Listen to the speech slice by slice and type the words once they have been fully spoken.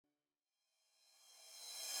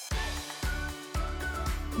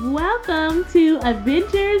Welcome to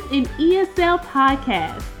Adventures in ESL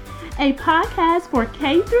Podcast, a podcast for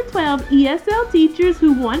K through 12 ESL teachers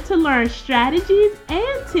who want to learn strategies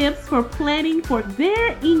and tips for planning for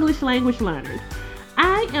their English language learners.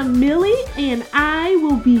 I am Millie and I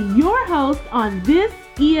will be your host on this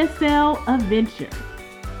ESL adventure.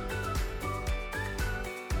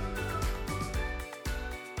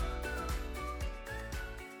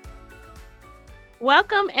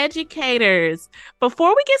 Welcome, educators.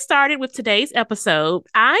 Before we get started with today's episode,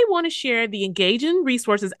 I want to share the engaging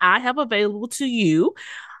resources I have available to you.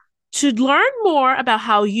 To learn more about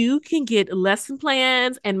how you can get lesson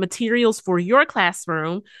plans and materials for your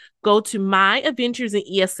classroom, go to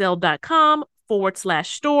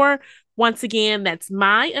myadventuresinESL.com/store. Once again, that's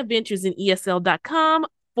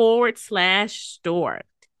myadventuresinESL.com/store.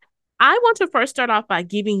 I want to first start off by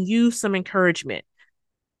giving you some encouragement.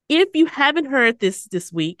 If you haven't heard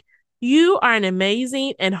this week, you are an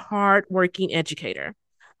amazing and hardworking educator.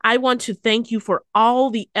 I want to thank you for all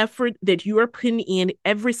the effort that you are putting in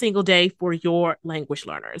every single day for your language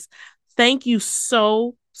learners. Thank you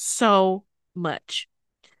so, so much.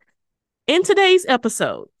 In today's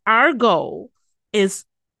episode, my goal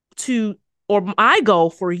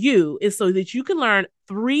for you is so that you can learn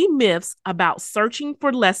 3 myths about searching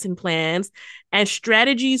for lesson plans and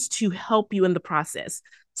strategies to help you in the process.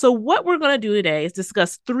 So what we're going to do today is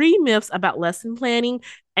discuss 3 myths about lesson planning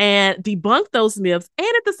and debunk those myths, and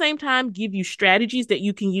at the same time, give you strategies that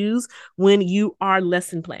you can use when you are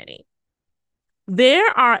lesson planning.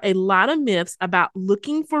 There are a lot of myths about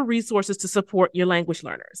looking for resources to support your language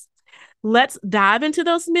learners. Let's dive into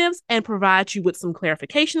those myths and provide you with some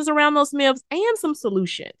clarifications around those myths and some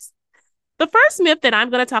solutions. The first myth that I'm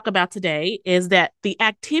going to talk about today is that the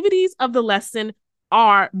activities of the lesson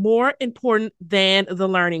are more important than the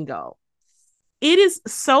learning goal. It is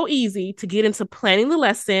so easy to get into planning the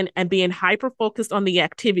lesson and being hyper-focused on the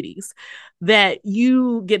activities that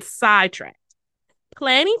you get sidetracked.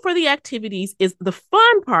 Planning for the activities is the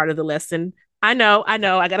fun part of the lesson. I know, I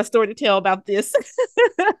got a story to tell about this.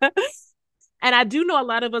 And I do know a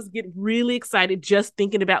lot of us get really excited just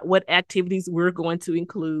thinking about what activities we're going to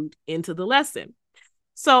include into the lesson.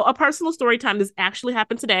 So a personal story time, this actually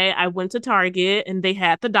happened today. I went to Target and they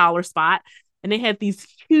had the dollar spot and they had these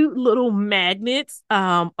cute little magnets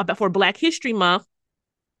for Black History Month.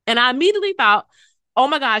 And I immediately thought, oh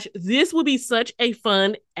my gosh, this would be such a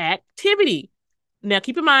fun activity. Now,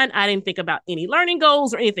 keep in mind, I didn't think about any learning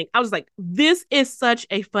goals or anything. I was like, this is such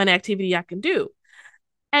a fun activity I can do.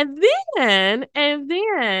 And then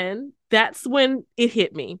that's when it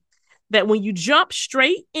hit me that when you jump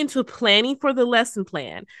straight into planning for the lesson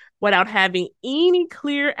plan without having any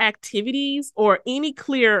clear activities or any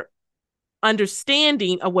clear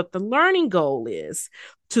understanding of what the learning goal is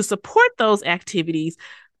to support those activities,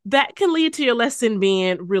 that can lead to your lesson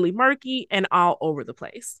being really murky and all over the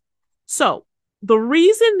place. So the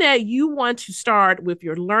reason that you want to start with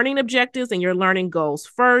your learning objectives and your learning goals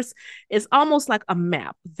first is almost like a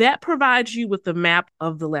map that provides you with the map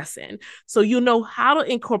of the lesson. So you know how to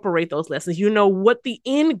incorporate those lessons. You know what the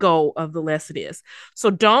end goal of the lesson is. So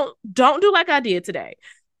don't do like I did today.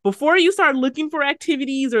 Before you start looking for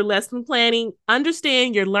activities or lesson planning,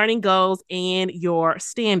 understand your learning goals and your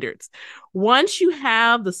standards. Once you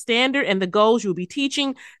have the standard and the goals you'll be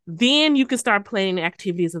teaching, then you can start planning the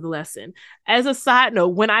activities of the lesson. As a side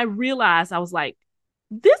note, when I realized, I was like,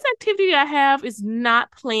 this activity I have is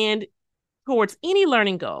not planned towards any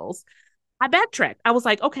learning goals, I backtracked. I was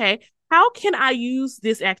like, okay, how can I use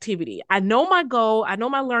this activity? I know my goal. I know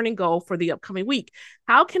my learning goal for the upcoming week.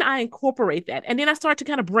 How can I incorporate that? And then I start to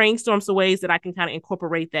kind of brainstorm some ways that I can kind of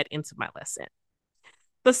incorporate that into my lesson.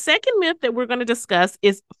 The second myth that we're going to discuss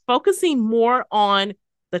is focusing more on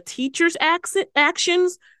the teacher's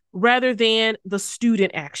actions rather than the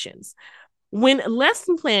student actions. When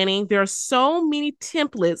lesson planning, there are so many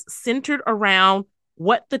templates centered around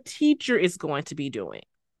what the teacher is going to be doing.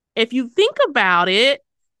 If you think about it,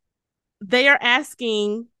 they are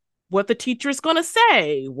asking what the teacher is going to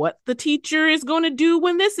say, what the teacher is going to do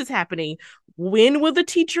when this is happening. When will the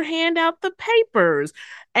teacher hand out the papers?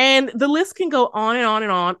 And the list can go on and on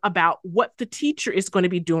and on about what the teacher is going to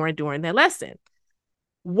be doing during their lesson.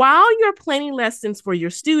 While you're planning lessons for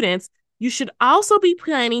your students, you should also be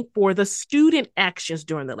planning for the student actions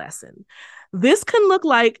during the lesson. This can look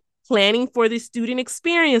like planning for the student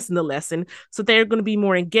experience in the lesson so they're going to be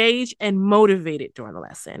more engaged and motivated during the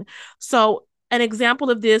lesson. So an example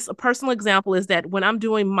of this, a personal example, is that when I'm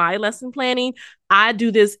doing my lesson planning, I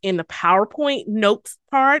do this in the PowerPoint notes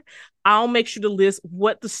part. I'll make sure to list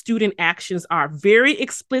what the student actions are very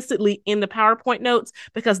explicitly in the PowerPoint notes,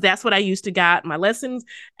 because that's what I use to guide my lessons.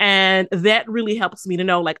 And that really helps me to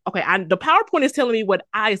know, like, okay, the PowerPoint is telling me what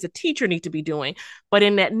I as a teacher need to be doing. But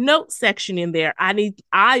in that note section in there,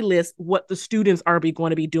 I list what the students are going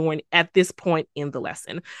to be doing at this point in the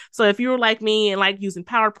lesson. So if you're like me and like using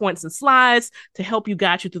PowerPoints and slides to help you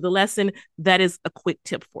guide you through the lesson, that is a quick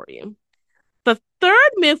tip for you. The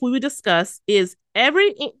third myth we would discuss is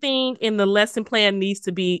everything in the lesson plan needs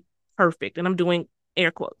to be perfect. And I'm doing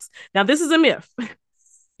air quotes. Now, this is a myth.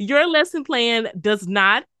 Your lesson plan does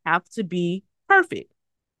not have to be perfect.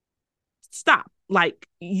 Stop. Like,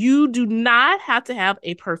 you do not have to have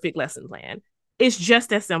a perfect lesson plan. It's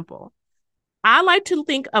just as simple. I like to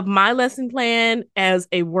think of my lesson plan as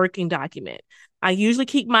a working document. I usually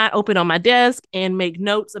keep mine open on my desk and make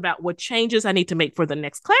notes about what changes I need to make for the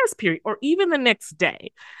next class period or even the next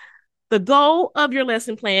day. The goal of your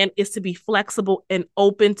lesson plan is to be flexible and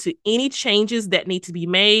open to any changes that need to be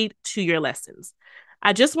made to your lessons.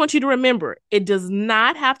 I just want you to remember, it does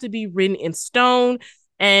not have to be written in stone,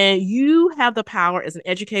 and you have the power as an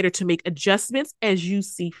educator to make adjustments as you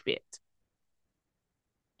see fit.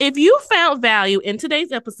 If you found value in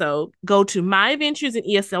today's episode, go to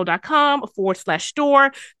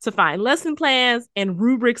myadventuresinESL.com/store to find lesson plans and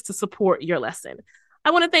rubrics to support your lesson. I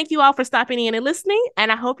want to thank you all for stopping in and listening,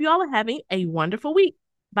 and I hope you all are having a wonderful week.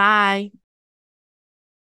 Bye.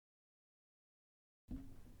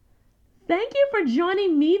 Thank you for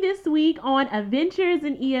joining me this week on Adventures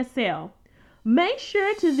in ESL. Make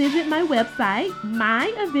sure to visit my website,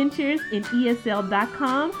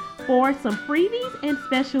 myadventuresinesl.com, for some freebies and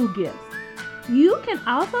special gifts. You can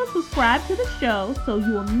also subscribe to the show so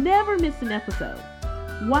you will never miss an episode.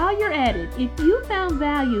 While you're at it, if you found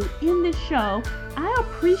value in this show, I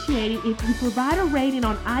appreciate it if you provide a rating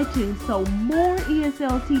on iTunes so more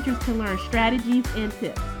ESL teachers can learn strategies and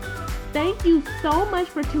tips. Thank you so much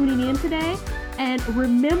for tuning in today, and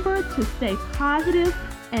remember to stay positive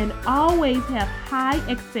and always have high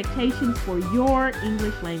expectations for your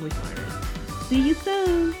English language learners. See you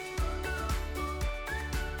soon.